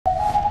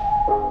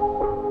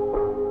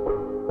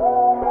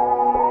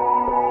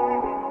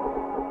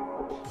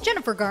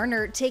Jennifer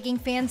Garner taking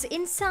fans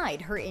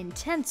inside her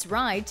intense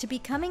ride to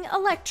becoming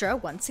Elektra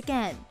once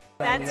again.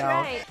 That's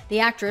right. The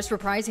actress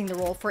reprising the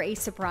role for a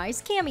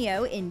surprise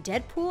cameo in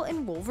Deadpool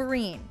and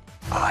Wolverine.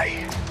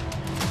 I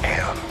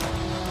am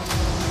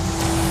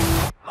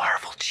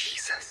Marvel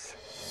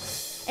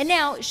Jesus. And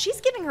now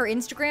she's giving her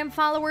Instagram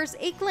followers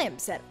a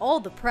glimpse at all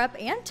the prep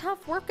and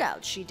tough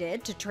workouts she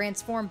did to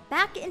transform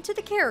back into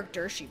the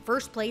character she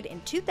first played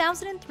in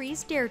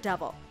 2003's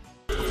Daredevil.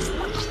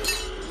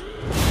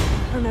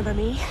 Remember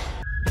me?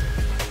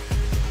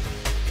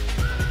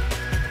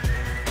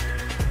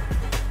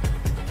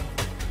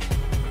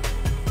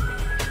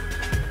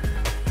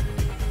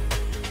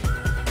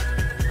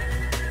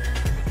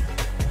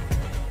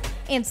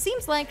 And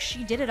seems like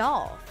she did it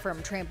all,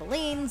 from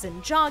trampolines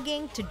and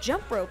jogging to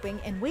jump roping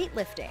and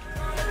weightlifting.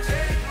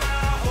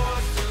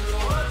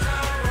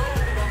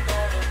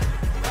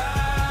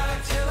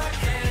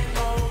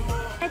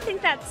 I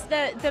think that's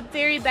the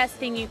very best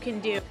thing you can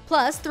do.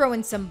 Plus, throw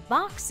in some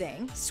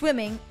boxing,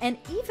 swimming, and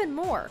even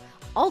more,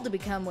 all to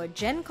become what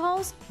Jen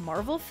calls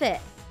Marvel Fit.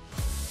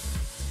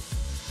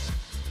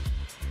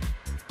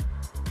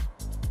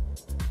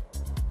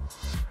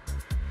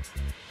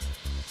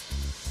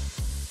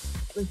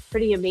 It was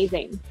pretty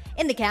amazing.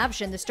 In the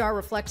caption, the star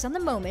reflects on the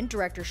moment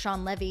director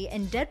Sean Levy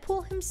and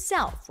Deadpool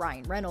himself,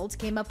 Ryan Reynolds,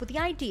 came up with the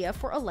idea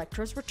for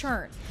Elektra's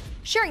return,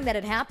 sharing that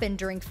it happened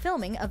during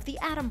filming of The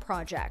Atom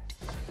Project.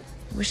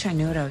 Wish I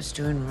knew what I was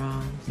doing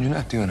wrong. You're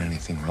not doing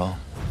anything wrong.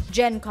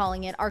 Jen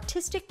calling it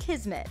artistic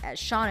kismet, as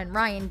Sean and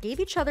Ryan gave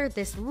each other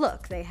this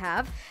look they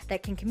have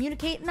that can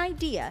communicate an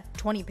idea,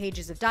 20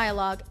 pages of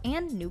dialogue,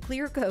 and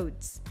nuclear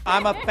codes.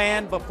 I'm a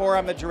fan before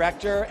I'm a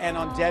director, and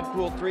on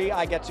Deadpool 3,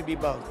 I get to be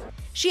both.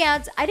 She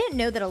adds, I didn't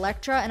know that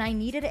Elektra and I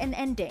needed an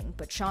ending,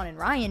 but Sean and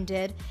Ryan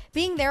did.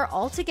 Being there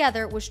all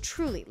together was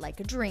truly like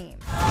a dream.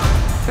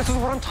 This is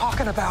what I'm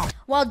talking about.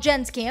 While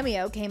Jen's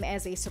cameo came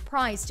as a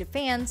surprise to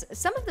fans,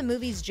 some of the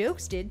movie's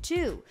jokes did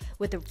too,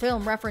 with the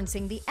film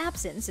referencing the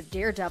absence of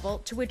Daredevil,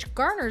 to which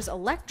Garner's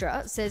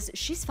Elektra says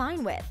she's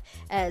fine with,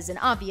 as an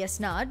obvious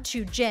nod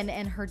to Jen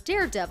and her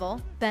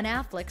Daredevil, Ben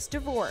Affleck's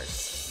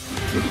divorce.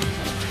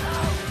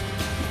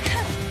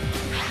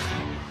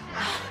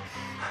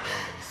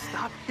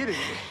 Stop hitting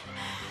me.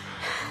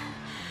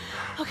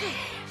 Okay.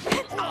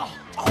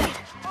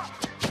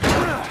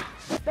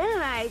 Ben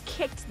and I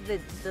kicked the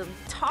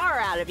tar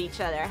out of each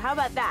other. How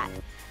about that?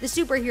 The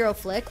superhero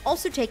flick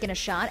also taken a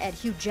shot at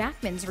Hugh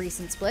Jackman's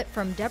recent split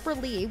from Deborah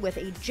Lee with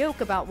a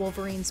joke about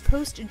Wolverine's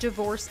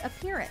post-divorce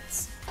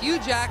appearance. Hugh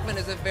Jackman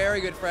is a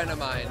very good friend of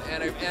mine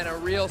and a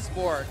real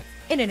sport.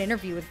 In an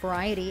interview with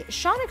Variety,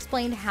 Sean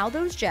explained how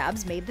those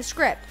jabs made the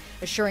script,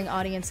 assuring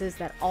audiences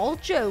that all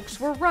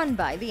jokes were run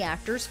by the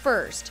actors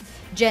first.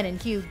 Jen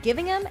and Hugh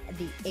giving him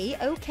the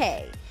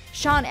A-OK.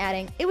 Sean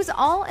adding, it was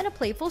all in a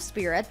playful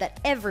spirit that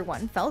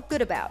everyone felt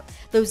good about.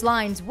 Those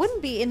lines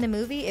wouldn't be in the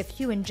movie if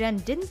Hugh and Jen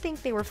didn't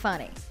think they were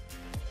funny.